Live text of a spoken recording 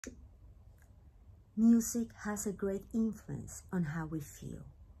Music has a great influence on how we feel.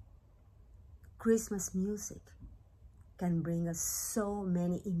 Christmas music can bring us so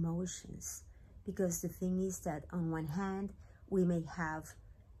many emotions because the thing is that on one hand, we may have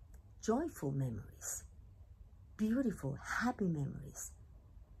joyful memories, beautiful, happy memories.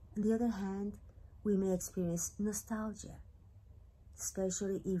 On the other hand, we may experience nostalgia,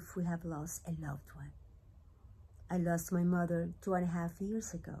 especially if we have lost a loved one. I lost my mother 2.5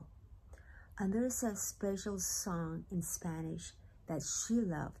 years ago, and there's a special song in Spanish that she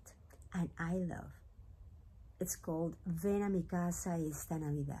loved and I love. It's called Ven a mi casa esta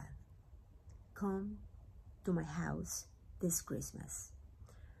Navidad. Come to my house this Christmas.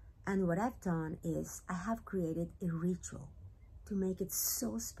 And what I've done is I have created a ritual to make it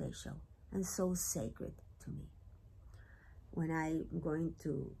so special and so sacred to me. When I'm going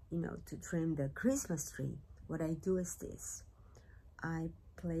to, to trim the Christmas tree, what I do is this. I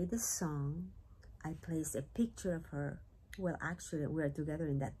play the song, I place a picture of her. Well, actually, we're together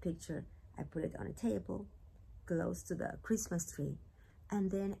in that picture. I put it on a table, close to the Christmas tree,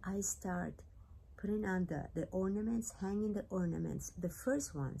 and then I start putting on the ornaments, hanging the ornaments. The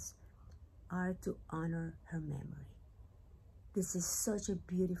first ones are to honor her memory. This is such a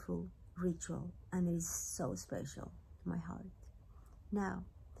beautiful ritual, and it is so special to my heart. Now,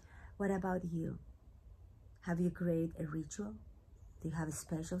 what about you? Have you created a ritual? Do you have a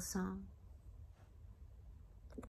special song